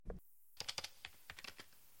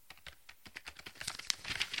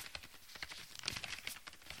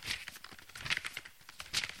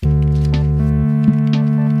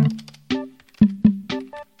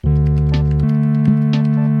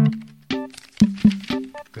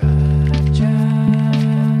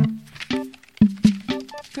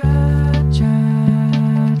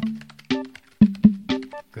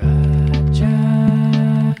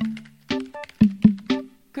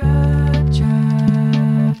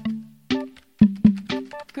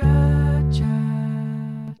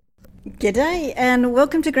G'day and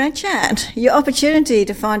welcome to Grad Chat, your opportunity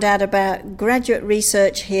to find out about graduate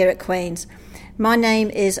research here at Queen's. My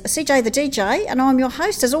name is CJ the DJ and I'm your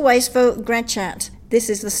host as always for Grad Chat. This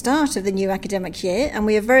is the start of the new academic year and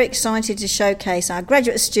we are very excited to showcase our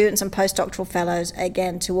graduate students and postdoctoral fellows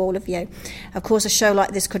again to all of you. Of course, a show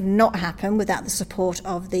like this could not happen without the support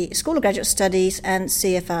of the School of Graduate Studies and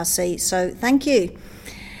CFRC, so thank you.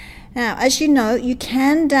 Now, as you know, you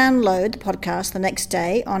can download the podcast the next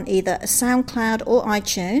day on either SoundCloud or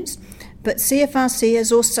iTunes, but CFRC has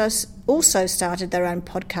also started their own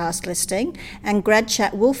podcast listing, and Grad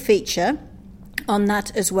Chat will feature on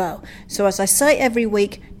that as well. So as I say every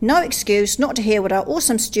week, no excuse not to hear what our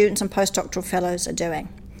awesome students and postdoctoral fellows are doing.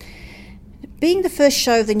 Being the first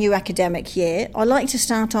show of the new academic year, I'd like to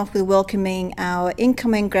start off with welcoming our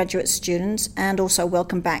incoming graduate students and also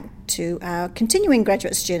welcome back to our continuing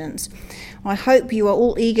graduate students. I hope you are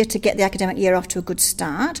all eager to get the academic year off to a good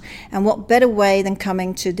start, and what better way than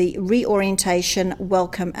coming to the Reorientation,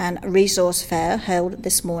 Welcome and Resource Fair held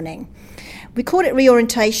this morning. We called it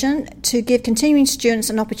Reorientation to give continuing students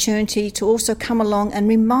an opportunity to also come along and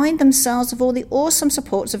remind themselves of all the awesome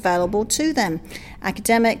supports available to them,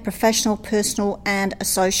 academic, professional, personal and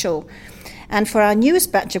social. And for our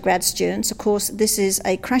newest batch of grad students, of course, this is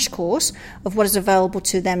a crash course of what is available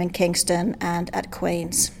to them in Kingston and at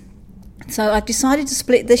Queen's. So I've decided to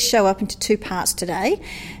split this show up into two parts today.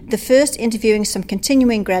 The first interviewing some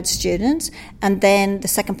continuing grad students, and then the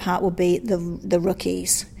second part will be the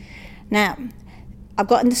rookies. Now, I've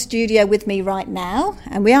got in the studio with me right now,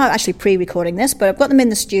 and we are actually pre-recording this, but I've got them in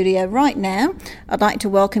the studio right now. I'd like to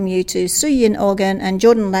welcome you to Sue Yin Organ and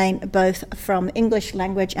Jordan Lane, both from English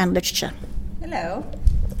Language and Literature. Hello.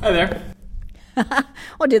 Hi there. I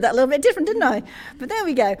did that a little bit different, didn't I? But there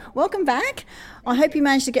we go. Welcome back. I hope you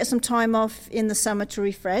managed to get some time off in the summer to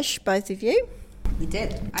refresh, both of you. We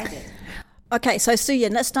did. I did. Okay, so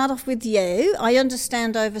Suyin, let's start off with you. I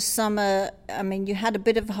understand over summer, you had a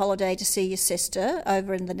bit of a holiday to see your sister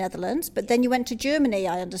over in the Netherlands, but then you went to Germany,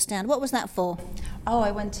 I understand. What was that for? Oh,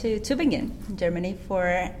 I went to Tübingen, Germany,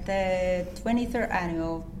 for the 23rd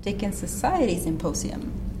Annual Dickens Society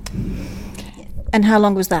Symposium. Yes. And how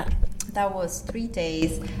long was that? That was 3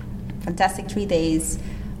 days, fantastic 3 days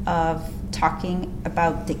of talking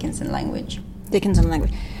about Dickensian language. Dickensian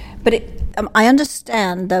language. But I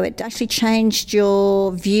understand, though, it actually changed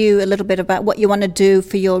your view a little bit about what you want to do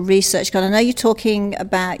for your research. Because I know you're talking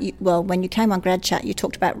about, when you came on Grad Chat, you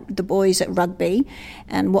talked about the boys at rugby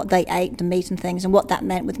and what they ate, the meat and things, and what that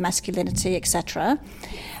meant with masculinity, etc.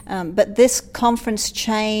 But this conference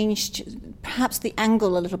changed perhaps the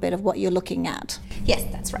angle a little bit of what you're looking at. Yes,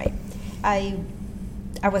 that's right.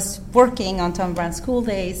 I was working on Tom Brown's School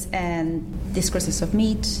Days and discourses of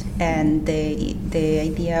meat and the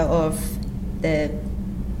idea of the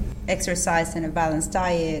exercise and a balanced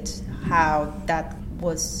diet, how that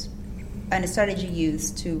was a strategy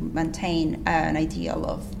used to maintain an ideal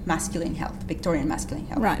of masculine health, Victorian masculine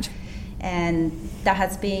health. Right. And that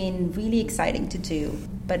has been really exciting to do.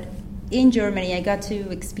 But in Germany, I got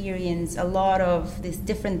to experience a lot of these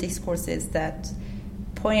different discourses that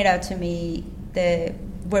pointed out to me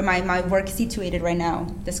where my work is situated right now,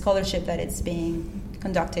 the scholarship that it's being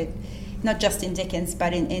conducted, not just in Dickens,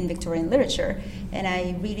 but in Victorian literature. And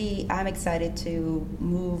I'm excited to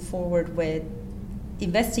move forward with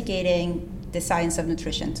investigating the science of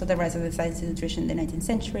nutrition, so the rise of the science of nutrition in the 19th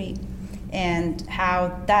century, and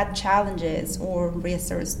how that challenges or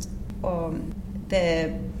reasserts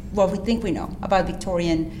what we think we know about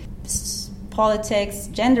Victorian politics,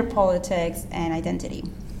 gender politics, and identity.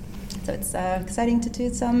 So it's exciting to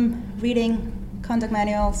do some reading, conduct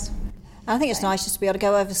manuals. I think it's nice just to be able to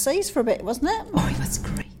go overseas for a bit, wasn't it? Oh, it was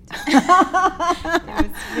great. It was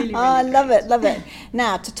really I great. love it.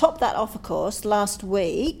 Now, to top that off, of course, last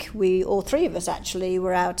week, all three of us actually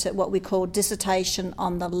were out at what we call Dissertation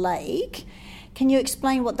on the Lake. Can you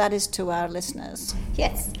explain what that is to our listeners?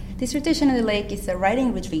 Yes. Dissertation on the Lake is a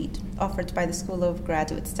writing retreat offered by the School of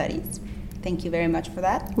Graduate Studies. Thank you very much for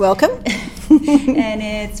that. Welcome. And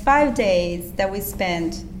it's 5 days that we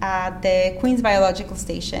spent at the Queen's Biological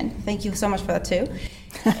Station. Thank you so much for that too.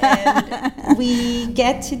 And we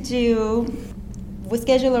schedule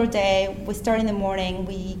our day, we start in the morning,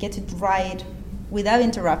 we get to write without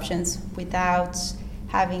interruptions, without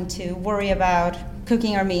having to worry about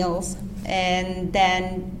cooking our meals. And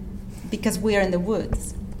then, because we are in the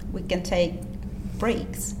woods, we can take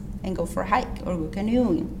breaks and go for a hike or go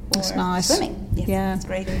canoeing or That's nice. swimming. Yes, Yeah. it's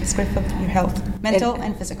great. It's great for your health, mental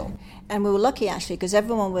and physical. And we were lucky, actually, because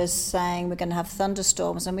everyone was saying we're going to have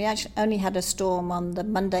thunderstorms, and we actually only had a storm on the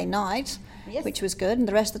Monday night, Yes. which was good, and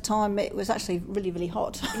the rest of the time it was actually really, really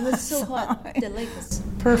hot. It was so hot. The lake was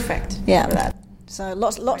perfect Yeah. for that. So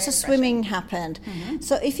lots of refreshing. swimming happened.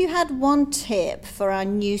 So if you had one tip for our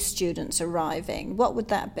new students arriving, what would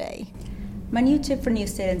that be? My new tip for new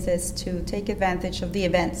students is to take advantage of the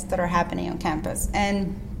events that are happening on campus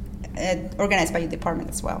and organized by your department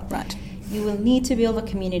as well. Right. You will need to build a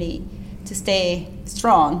community to stay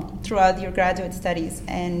strong throughout your graduate studies,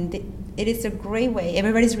 and it is a great way.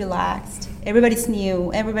 Everybody's relaxed, everybody's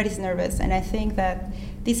new, everybody's nervous, and I think that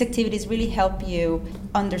these activities really help you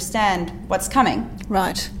understand what's coming.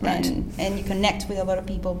 Right. And you connect with a lot of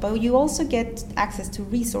people, but you also get access to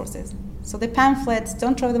resources. So the pamphlets,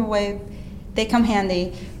 don't throw them away. They come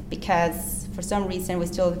handy because for some reason we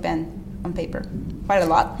still depend on paper quite a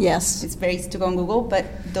lot. Yes. It's very easy to go on Google, but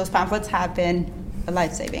those pamphlets have been a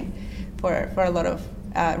life-saving for a lot of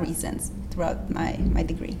reasons throughout my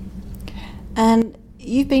degree. And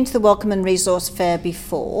you've been to the Welcome and Resource Fair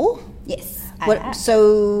before. Yes, I have.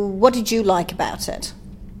 So what did you like about it?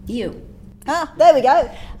 You. Ah, there we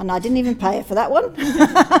go. And I didn't even pay for that one.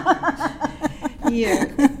 Yeah.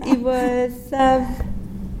 It was...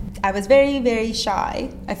 I was very, very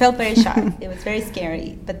shy. I felt very shy. It was very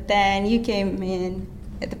scary. But then you came in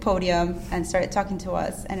at the podium and started talking to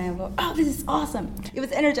us, and I go, oh, this is awesome. It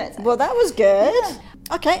was energizing. Well, that was good.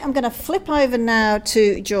 Yeah. Okay, I'm going to flip over now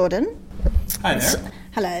to Jordan. Hi there.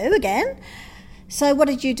 Hello again. So what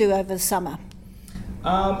did you do over the summer?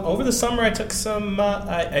 Over the summer, I took some.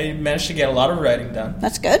 I managed to get a lot of writing done,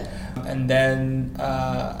 That's good. and then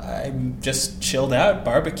I just chilled out,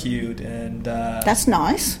 barbecued, and That's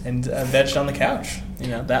nice. vegged on the couch. You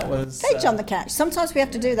know, that was Veg on the couch. Sometimes we have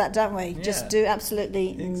to do that, don't we? Yeah. Just do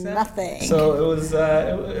absolutely nothing. So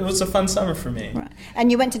it was a fun summer for me. Right.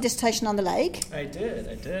 And you went to Dissertation on the Lake. I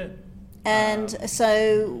did. And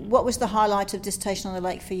so what was the highlight of Dissertation on the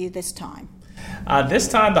Lake for you this time? This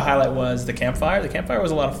time, the highlight was the campfire. The campfire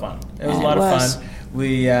was a lot of fun. It was a lot of fun.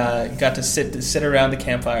 We got to sit around the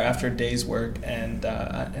campfire after a day's work and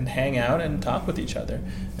hang out and talk with each other.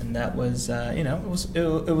 And that was,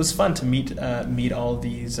 it was fun to meet all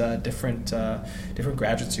these different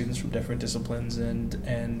graduate students from different disciplines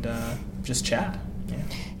and just chat.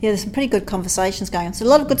 Yeah, there's some pretty good conversations going on. So a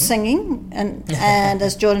lot of good singing, and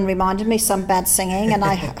as Jordan reminded me, some bad singing, and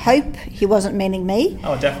I hope he wasn't meaning me.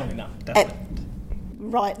 Oh, definitely not. Definitely.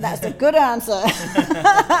 Right, that's a good answer.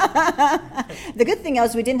 The good thing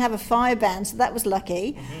was we didn't have a fire band, so that was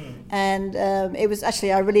lucky. And it was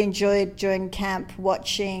actually, I really enjoyed during camp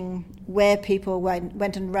watching where people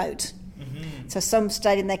went and wrote. So some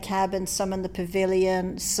stayed in their cabins, some in the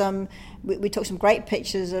pavilion, some we took some great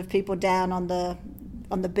pictures of people down on the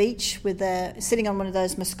beach with sitting on one of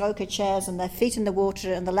those Muskoka chairs and their feet in the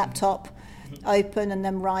water and the laptop open and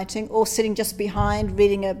them writing, or sitting just behind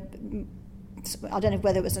reading I don't know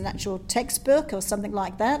whether it was an actual textbook or something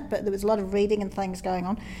like that, but there was a lot of reading and things going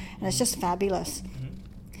on, and it's just fabulous.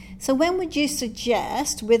 So when would you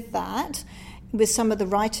suggest with some of the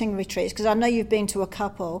writing retreats, because I know you've been to a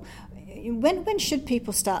couple, when should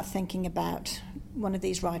people start thinking about one of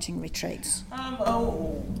these writing retreats?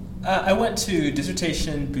 I went to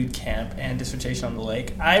dissertation boot camp and dissertation on the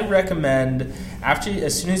lake. I recommend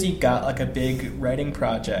as soon as you got like a big writing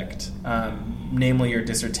project, namely your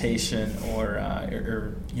dissertation or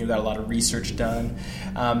you got a lot of research done,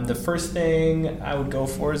 the first thing I would go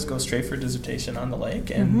for is go straight for dissertation on the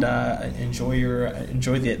lake and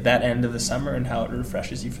enjoy that end of the summer and how it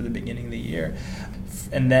refreshes you for the beginning of the year.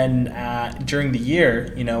 And then during the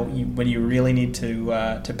year, when you really need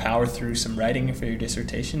to power through some writing for your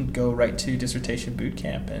dissertation, go right to dissertation boot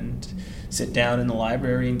camp and sit down in the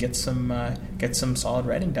library and get some solid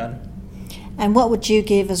writing done. And what would you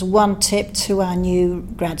give as one tip to our new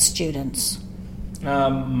grad students?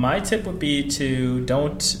 My tip would be to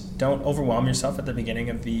don't overwhelm yourself at the beginning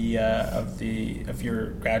of your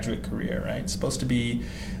graduate career. Right, it's supposed to be.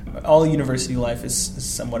 All university life is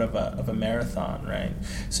somewhat of a marathon, right?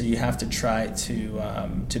 So you have to try to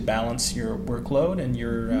balance your workload and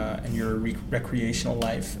your recreational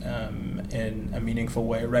life in a meaningful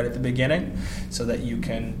way right at the beginning, so that you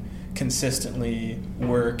can consistently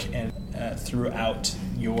work and throughout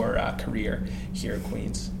your career here at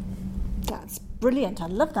Queen's. That's brilliant. I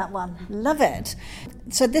love that one. Love it.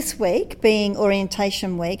 So this week, being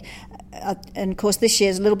orientation week, and of course this year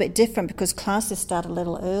is a little bit different because classes start a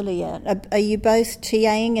little earlier. Are you both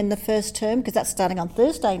TAing in the first term? Because that's starting on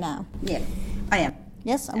Thursday now. Yeah, I am.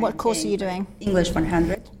 Yes, and what course are you doing? English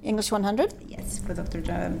 100. English 100? Yes, for Dr.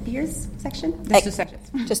 Pierce section. There's 2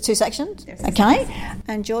 sections. Just 2 sections? Yes. Okay.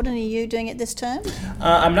 And Jordan, are you doing it this term?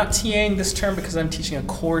 I'm not TAing this term because I'm teaching a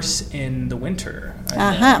course in the winter.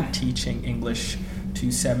 I'm teaching English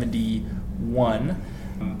 271,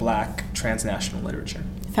 Black transnational literature.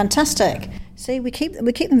 Fantastic. See, we keep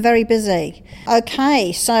them very busy.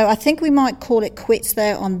 Okay, so I think we might call it quits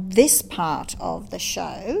there on this part of the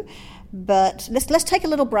show. But let's take a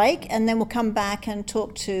little break, and then we'll come back and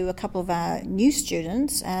talk to a couple of our new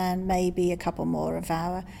students and maybe a couple more of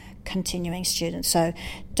our continuing students. So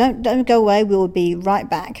don't go away. We will be right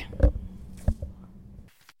back.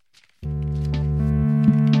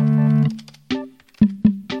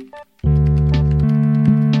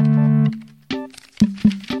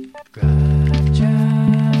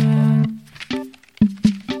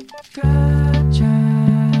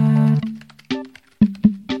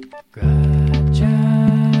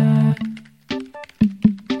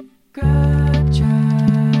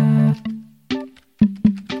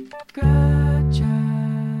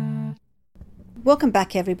 Welcome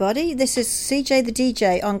back, everybody. This is CJ the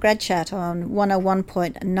DJ on Grad Chat on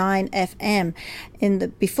 101.9 FM.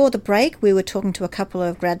 Before the break, we were talking to a couple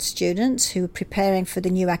of grad students who were preparing for the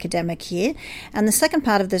new academic year. And the second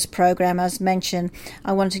part of this program, as mentioned,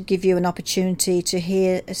 I wanted to give you an opportunity to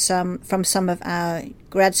hear from some of our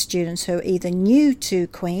grad students who are either new to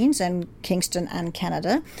Queen's and Kingston and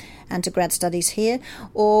Canada and to grad studies here,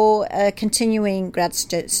 or continuing grad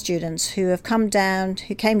students who came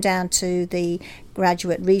down to the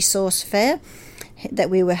Graduate Resource Fair that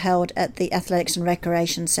we were held at the Athletics and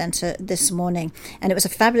Recreation Centre this morning. And it was a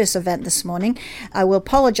fabulous event this morning. I will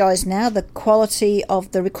apologise now, the quality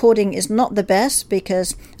of the recording is not the best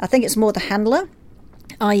because I think it's more the handler,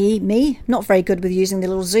 i.e. me, not very good with using the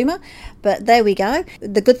little zoomer, but there we go.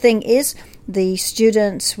 The good thing is the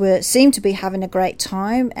students seemed to be having a great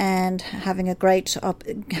time and having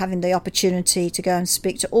the opportunity to go and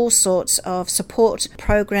speak to all sorts of support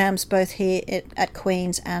programs both here at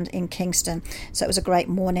Queen's and in Kingston. So it was a great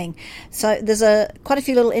morning. So there's quite a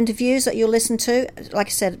few little interviews that you'll listen to. Like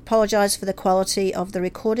I said, apologise for the quality of the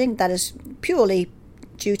recording. That is purely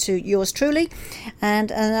due to yours truly,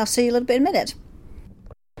 and I'll see you a little bit in a minute.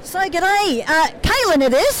 So, g'day. Kaylin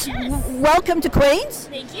it is. Yes. Welcome to Queen's.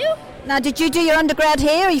 Thank you. Now, did you do your undergrad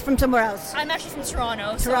here, or are you from somewhere else? I'm actually from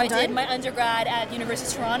Toronto, so I did my undergrad at University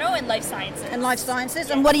of Toronto in Life Sciences. In Life Sciences? Yes.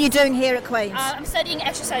 And what are you doing here at Queen's? I'm studying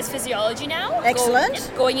exercise physiology now.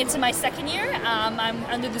 Excellent. Going into my second year. I'm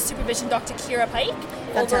under the supervision of Dr. Kira Pike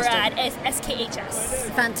over at SKHS.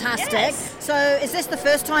 Fantastic. Yes. So, is this the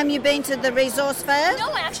first time you've been to the resource fair?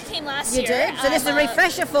 No, I actually came last year. You did? So this is a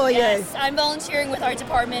refresher for you. Yes, I'm volunteering with our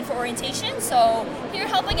department for orientation, so here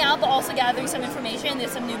helping out, but also gathering some information.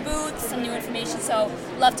 There's some new booths, some new information, so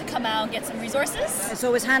love to come out and get some resources. It's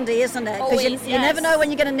always handy, isn't it? Always, Because you never know when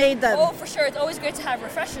you're going to need them. Oh, for sure. It's always great to have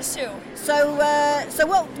refreshers too. So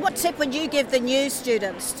what tip would you give the new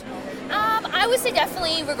students? I would say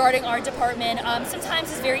definitely regarding our department,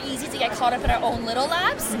 sometimes it's very easy to get caught up in our own little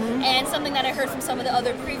labs, and something that I heard from some of the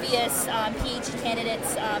other previous PhD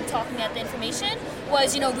candidates talking about the information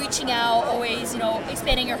was, reaching out, always,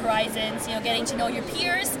 expanding your horizons, getting to know your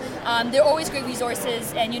peers. They're always great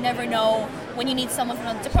resources, and you never know when you need someone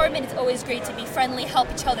from the department. It's always great to be friendly,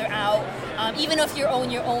 help each other out, even if you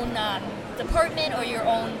own your own department or your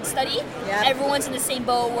own study. Yep. Everyone's in the same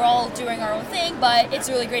boat. We're all doing our own thing, but it's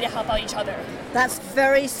really great to help out each other. That's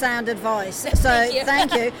very sound advice. So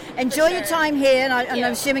Thank you. Enjoy For your sure. time here, and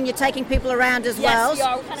I'm assuming you're taking people around as well. Yes, we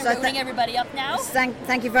are. We're kind of rounding everybody up now.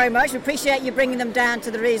 Thank you very much. We appreciate you bringing them down to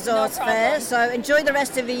the resource fair. So enjoy the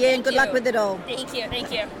rest of the year and good luck with it all. Thank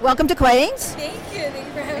you. Welcome to Queen's. Thank you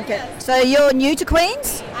for having us. So you're new to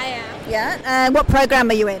Queen's? I am. Yeah. What program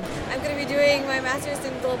are you in? I'm going to be doing my master's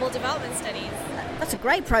in global development studies. That's a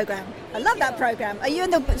great program. I love that program. Are you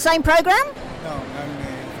in the same program? No, I'm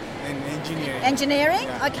in engineering. Engineering?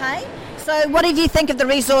 Yeah. Okay. So what did you think of the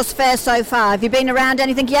resource fair so far? Have you been around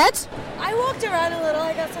anything yet? I walked around a little.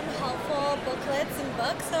 I got some helpful booklets and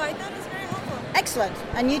books, so I thought it was very helpful. Excellent.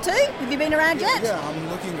 And you too? Have you been around yet? Yeah, I'm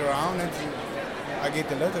looking around and I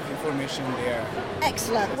get a lot of information there.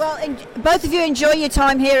 Excellent. Well, both of you enjoy your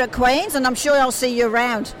time here at Queen's, and I'm sure I'll see you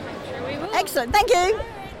around. Sure we will. Excellent. Thank you.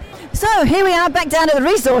 So here we are back down at the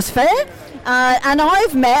resource fair, and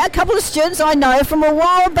I've met a couple of students I know from a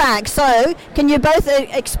while back. So can you both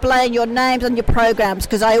explain your names and your programs,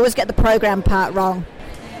 because I always get the program part wrong.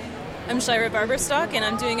 I'm Shira Barberstock, and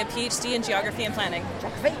I'm doing a PhD in Geography and Planning.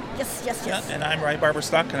 Geography? Yes. Yeah, and I'm Ray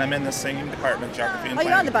Barberstock, and I'm in the same department, Geography and Oh, Planning.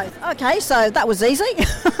 you're on the both. Okay, so that was easy.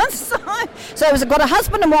 so it was got a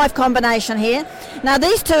husband and wife combination here. Now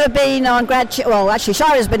these two have been on actually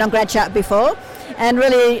Shira's been on Grad Chat before, and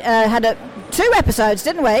really had 2 episodes,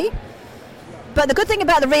 didn't we? But the good thing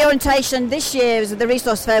about the reorientation this year is the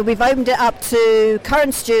resource fair, we've opened it up to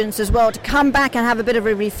current students as well to come back and have a bit of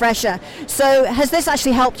a refresher. So has this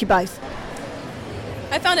actually helped you both?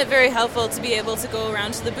 I found it very helpful to be able to go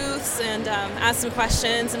around to the booths and ask some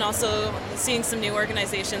questions, and also seeing some new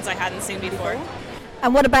organizations I hadn't seen before.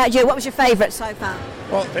 And what about you? What was your favourite so far?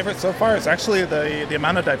 Well, favorite so far is actually the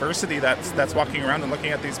amount of diversity that's walking around and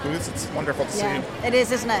looking at these booths. It's wonderful to see. It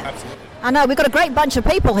is, isn't it? Absolutely. I know, we've got a great bunch of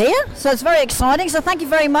people here, so it's very exciting. So thank you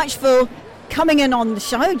very much for coming in on the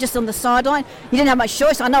show, just on the sideline. You didn't have much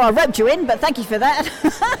choice. I know I roped you in, but thank you for that.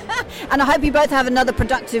 And I hope you both have another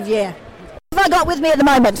productive year. Who have I got with me at the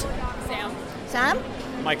moment? Sam?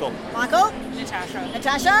 Michael.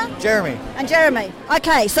 Natasha? Jeremy. And Jeremy.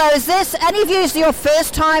 Okay, so is this, any of you, is your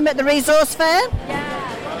first time at the resource fair?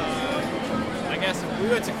 I guess we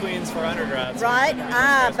went to Queens for undergrads. Right,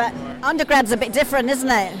 but undergrad's a bit different, isn't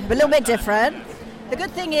it? A little bit different. The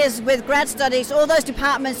good thing is with grad studies, all those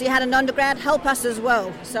departments you had in undergrad help us as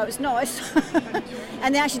well, so it's nice.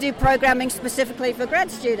 And they actually do programming specifically for grad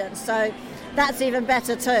students, so that's even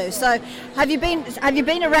better too. So have you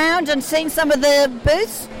been around and seen some of the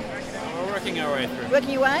booths? We're working our way through.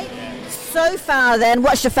 Working your way? So far then,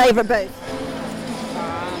 what's your favourite booth?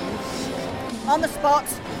 On the spot.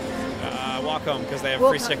 Walk home, because they have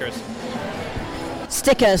free stickers.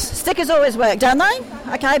 Stickers always work, don't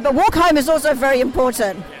they? Okay, but walk home is also very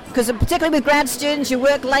important, because particularly with grad students, you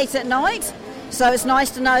work late at night, so it's nice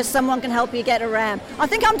to know someone can help you get around. I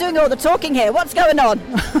think I'm doing all the talking here. What's going on?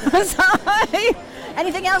 So,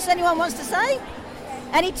 anything else anyone wants to say?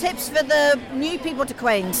 Any tips for the new people to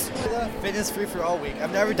Queens? Fitness free for all week.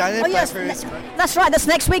 I've never done it. Oh yes, that's right. That's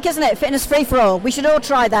next week, isn't it? Fitness free for all. We should all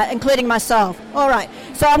try that, including myself. All right.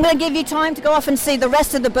 So I'm going to give you time to go off and see the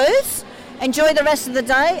rest of the booths. Enjoy the rest of the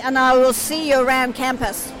day, and I will see you around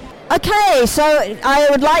campus. Okay. So I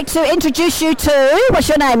would like to introduce you to, what's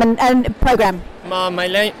your name and program?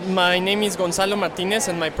 My name is Gonzalo Martinez,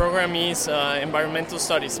 and my program is Environmental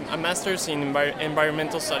Studies, a master's in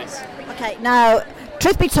Environmental Studies. Okay, now,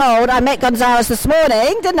 truth be told, I met Gonzalez this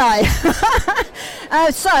morning, didn't I?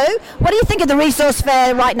 So, what do you think of the resource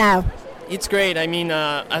fair right now? It's great. I mean,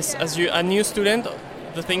 as a new student,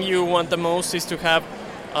 the thing you want the most is to have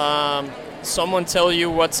someone tell you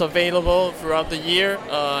what's available throughout the year,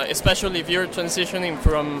 especially if you're transitioning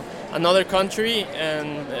from another country,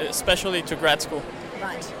 and especially to grad school.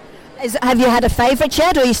 Right. Have you had a favourite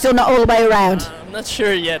yet, or are you still not all the way around? I'm not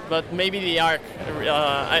sure yet, but maybe the ARC.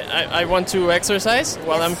 I want to exercise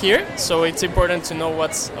while I'm here, so it's important to know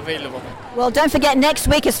what's available. Well, don't forget, next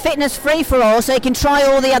week is fitness free for all, so you can try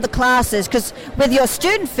all the other classes, because with your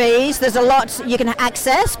student fees, there's a lot you can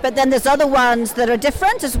access, but then there's other ones that are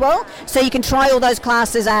different as well, so you can try all those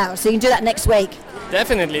classes out. So you can do that next week.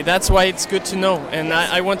 Definitely, that's why it's good to know. And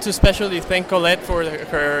I want to especially thank Colette for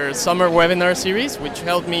her summer webinar series, which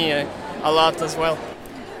helped me a lot as well.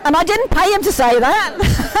 And I didn't pay him to say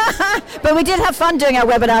that, but we did have fun doing our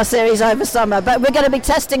webinar series over summer. But we're going to be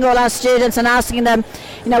testing all our students and asking them,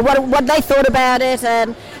 what they thought about it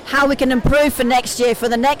and how we can improve for next year for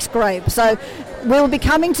the next group. So we'll be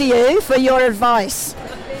coming to you for your advice.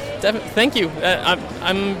 Thank you.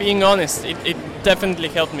 I'm being honest. It definitely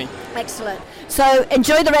helped me. Excellent. So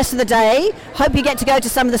enjoy the rest of the day. Hope you get to go to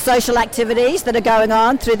some of the social activities that are going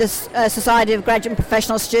on through the Society of Graduate and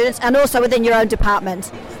Professional Students, and also within your own department.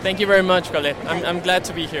 Thank you very much, Colette. I'm glad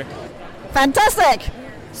to be here. Fantastic.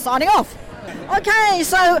 Signing off. Okay,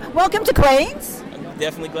 so welcome to Queens. I'm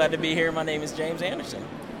definitely glad to be here. My name is James Anderson.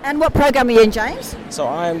 And what program are you in, James? So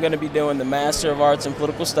I am going to be doing the Master of Arts in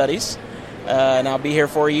Political Studies, and I'll be here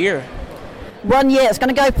for a year. 1 year. It's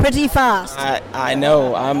going to go pretty fast. I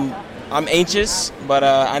know. I'm anxious, but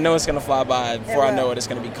I know it's going to fly by. Before I know it, it's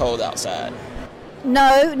going to be cold outside.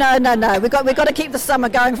 No. We've got to keep the summer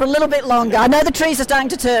going for a little bit longer. I know the trees are starting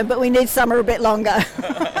to turn, but we need summer a bit longer.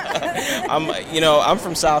 I'm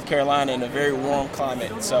from South Carolina in a very warm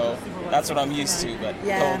climate, so that's what I'm used to. But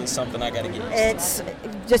cold is something I got to get used to. It's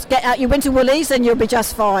just get out your winter woolies and you'll be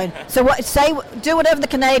just fine. So do whatever the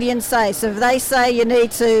Canadians say. So if they say you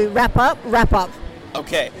need to wrap up.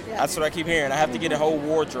 Okay, that's what I keep hearing. I have to get a whole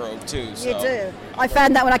wardrobe too. So. You do. I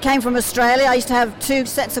found that when I came from Australia, I used to have 2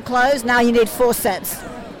 sets of clothes. Now you need 4 sets.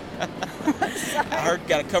 I heard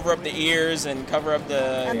got to cover up the ears and cover up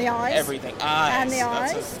and the eyes, everything. Eyes. And the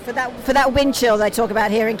eyes for that wind chill they talk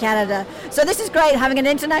about here in Canada. So this is great having an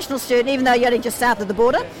international student, even though you're only just south of the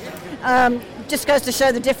border. Just goes to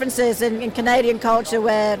show the differences in Canadian culture,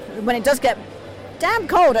 where when it does get damn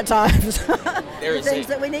cold at times, there the things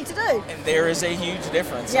that we need to do. And there is a huge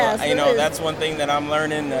difference. Yes, that's one thing that I'm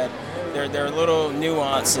learning, that there are little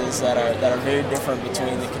nuances that are very different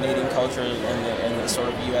between the Canadian culture and the sort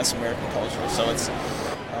of U.S. American culture. So it's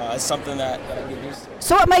something that I get used to.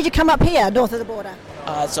 So what made you come up here, north of the border?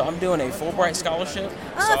 So I'm doing a Fulbright scholarship.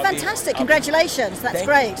 Oh, so fantastic. Congratulations. That's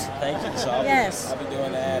great. Thank you. So I'll be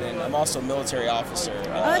doing that, and I'm also a military officer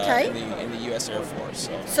in the U.S. Air Force.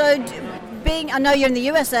 So I know you're in the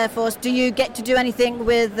U.S. Air Force, do you get to do anything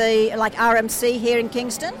with the RMC here in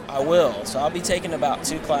Kingston? I will. So I'll be taking about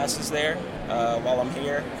 2 classes there while I'm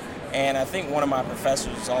here. And I think one of my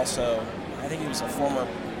professors is also, I think he was a former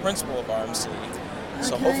principal of RMC.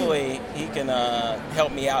 So hopefully he can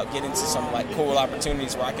help me out, get into some cool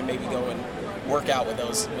opportunities where I can maybe go and work out with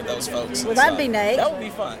those folks. Well, that'd be neat. That would be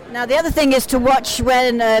fun. Now, the other thing is to watch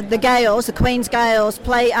when the Queen's Gales,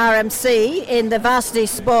 play RMC in the varsity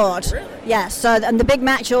sport. Really? Yeah. So, and the big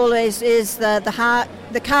match always is the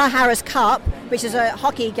Carl Harris Cup, which is a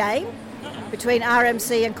hockey game between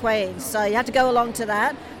RMC and Queen's. So you have to go along to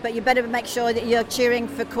that, but you better make sure that you're cheering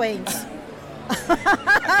for Queen's.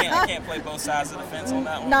 I can't play both sides of the fence on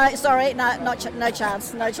that one. No, sorry, no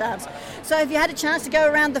chance. So have you had a chance to go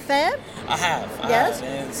around the fair? I have. Yes.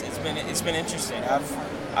 And it's been interesting.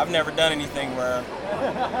 I've never done anything where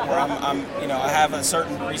I'm I have a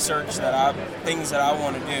certain research things that I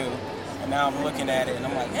want to do, and now I'm looking at it and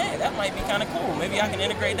I'm like, hey, that might be kind of cool. Maybe I can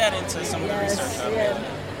integrate that into some of the research I'm doing.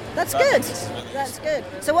 That's good. That's good.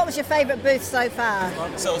 So what was your favourite booth so far?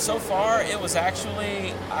 So far, it was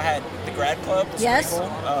actually, I had the grad club. Yes. Cool,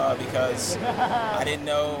 because I didn't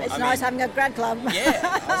know. It's nice having a grad club. Yeah.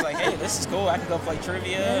 I was like, hey, this is cool. I can go play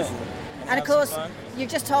trivia. And of course, you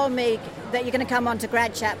just told me that you're going to come on to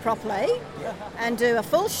Grad Chat properly and do a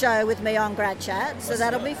full show with me on Grad Chat. So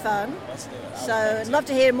that'll be fun. Let's do it. So I'd love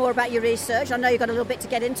to hear more about your research. I know you've got a little bit to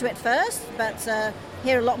get into it first, but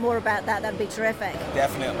hear a lot more about that. That'd be terrific.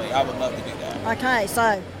 Definitely. I would love to do that. Okay,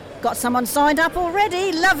 so got someone signed up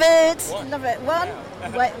already. Love it. Love it. One.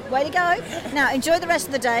 Way to go. Now, enjoy the rest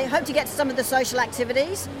of the day. Hope to get to some of the social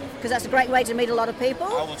activities, because that's a great way to meet a lot of people.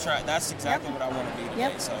 I will try. That's exactly what I want to do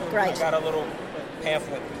today. So great. I got a little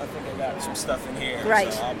pamphlet. I think I got some stuff in here.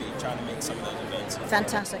 Great. So I'll be trying to make some of those events.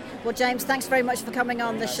 Fantastic. Well, James, thanks very much for coming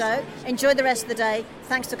on the show. Enjoy the rest of the day.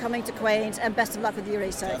 Thanks for coming to Queen's, and best of luck with your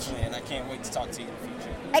research. Definitely, and I can't wait to talk to you in the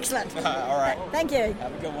future. Excellent. All right. Thank you.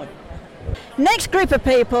 Have a good one. Next group of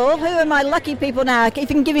people. Who are my lucky people now? If you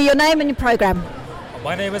can give me your name and your program.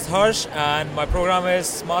 My name is Harsh, and my program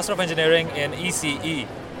is Master of Engineering in ECE.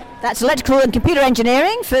 That's Electrical and Computer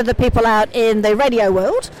Engineering for the people out in the radio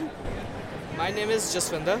world. My name is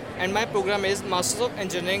Jaswinder, and my program is Master of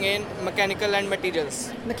Engineering in Mechanical and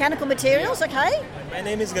Materials. Mechanical Materials, okay. My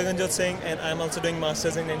name is Gaganjot Singh, and I'm also doing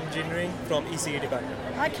Masters in Engineering from ECE department.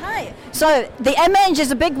 Okay. So the MEng is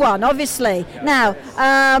a big one, obviously. Yeah.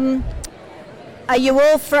 Now, are you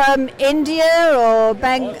all from India or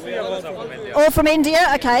All from India?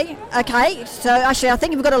 Okay. So actually, I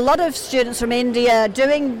think we've got a lot of students from India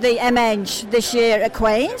doing the MEng this year at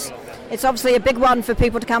Queen's. It's obviously a big one for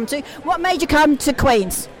people to come to. What made you come to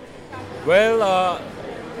Queen's? Well,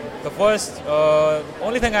 the first,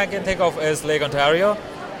 only thing I can think of is Lake Ontario.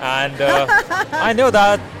 And I know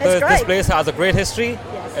that this place has a great history.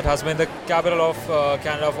 Yes. It has been the capital of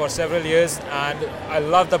Canada for several years, and I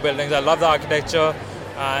love the buildings, I love the architecture,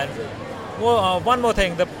 and one more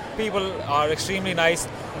thing, the people are extremely nice,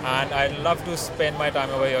 and I love to spend my time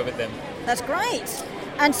over here with them. That's great.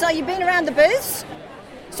 And so you've been around the booths.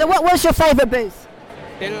 So what was your favourite booth?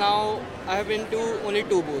 Till now, I have been to only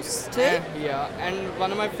 2 booths. 2? Yeah, and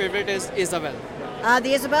one of my favorite is Isabel.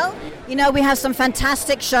 The Isabel? You know, we have some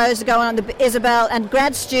fantastic shows going on the Isabel, and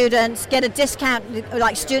grad students get a discount,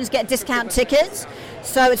 like students get discount tickets.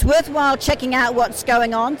 So it's worthwhile checking out what's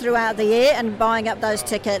going on throughout the year and buying up those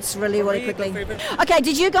tickets really quickly. Okay,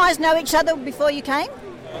 did you guys know each other before you came?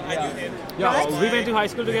 I knew him. Yeah, right? We went to high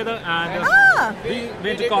school together, and we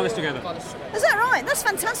went to college together. Is that right? That's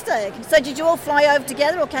fantastic. So did you all fly over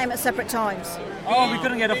together or came at separate times? Oh, we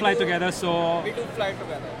couldn't get a flight together, so we took flight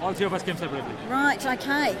together. All 3 of us came separately. Right,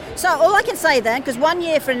 okay. So all I can say then, because 1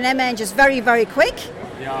 year for an MEng is very, very quick.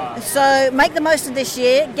 Yeah. So make the most of this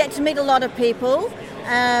year, get to meet a lot of people,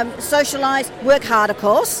 socialise, work hard, of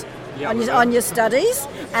course. On your studies,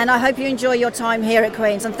 and I hope you enjoy your time here at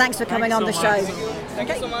Queen's, and thanks for coming on the show. Thank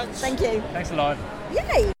you so much. Thank you. Thanks a lot.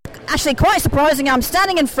 Yay! actually quite surprising. I'm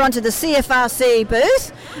standing in front of the CFRC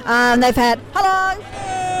booth. They've had, hello.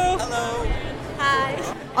 Hi.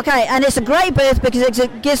 Okay, and it's a great booth because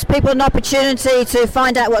it gives people an opportunity to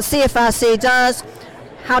find out what CFRC does,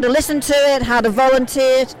 how to listen to it, how to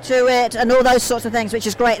volunteer to it, and all those sorts of things, which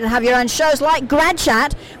is great, and have your own shows like Grad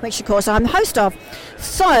Chat, which of course I'm the host of.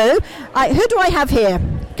 So, who do I have here?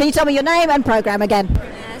 Can you tell me your name and program again?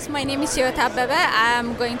 Yes, my name is Yota Bebe.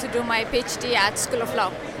 I'm going to do my PhD at School of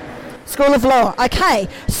Law. School of Law, okay.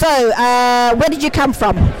 So, where did you come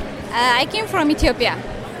from? I came from Ethiopia,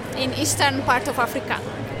 in eastern part of Africa.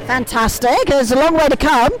 Fantastic, there's a long way to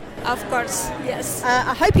come. Of course, yes.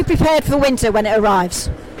 I hope you're prepared for winter when it arrives.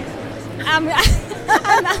 I'm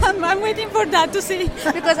waiting for that to see,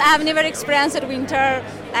 because I have never experienced winter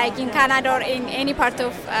like in Canada or in any part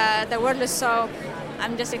of the world, so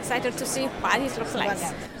I'm just excited to see what it looks like.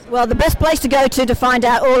 Well, the best place to go to find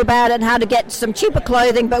out all about it and how to get some cheaper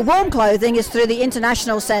clothing but warm clothing is through the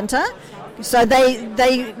International Centre. So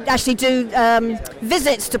they actually do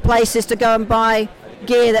visits to places to go and buy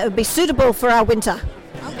gear that would be suitable for our winter.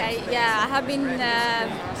 Okay, yeah, I have been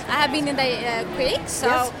in the Quake, so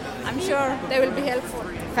yes. I'm sure they will be helpful.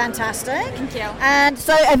 Fantastic. Thank you. And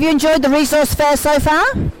so, have you enjoyed the resource fair so far?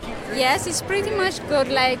 Yes, it's pretty much good.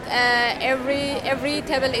 Like every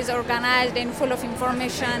table is organized and full of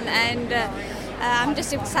information, and I'm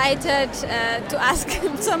just excited to ask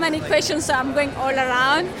so many questions. So I'm going all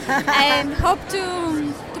around and hope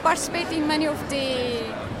to participate in many of the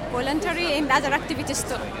voluntary and other activities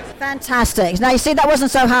too. Fantastic. Now you see, that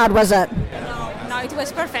wasn't so hard, was it? No, it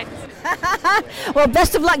was perfect. Well,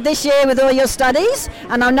 best of luck this year with all your studies,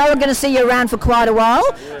 and I know we're going to see you around for quite a while,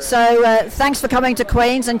 so thanks for coming to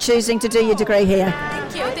Queen's and choosing to do your degree here.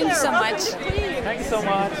 Thank you so much. Thank you so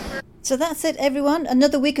much. So that's it, everyone.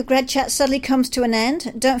 Another week of Grad Chat suddenly comes to an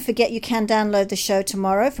end. Don't forget you can download the show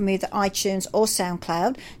tomorrow from either iTunes or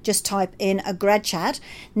SoundCloud. Just type in a Grad Chat.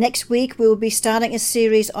 Next week we will be starting a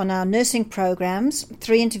series on our nursing programs.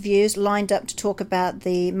 3 interviews lined up to talk about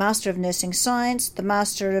the Master of Nursing Science, the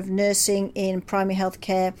Master of Nursing in Primary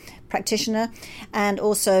Healthcare Practitioner, and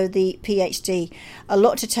also the PhD. A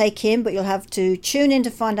lot to take in, but you'll have to tune in to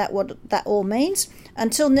find out what that all means.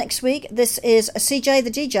 Until next week, this is CJ the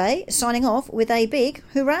DJ signing off with a big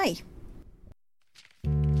hooray.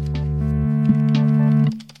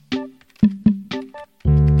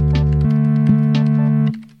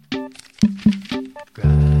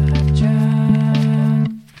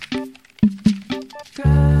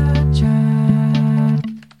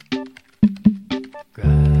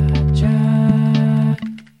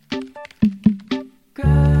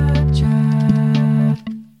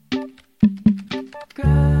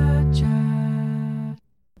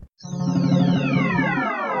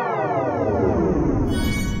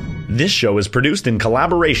 This show is produced in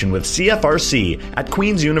collaboration with CFRC at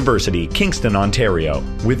Queen's University, Kingston, Ontario,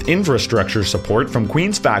 with infrastructure support from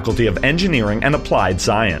Queen's Faculty of Engineering and Applied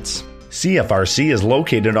Science. CFRC is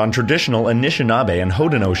located on traditional Anishinaabe and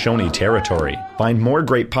Haudenosaunee territory. Find more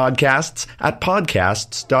great podcasts at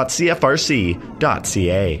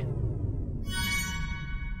podcasts.cfrc.ca.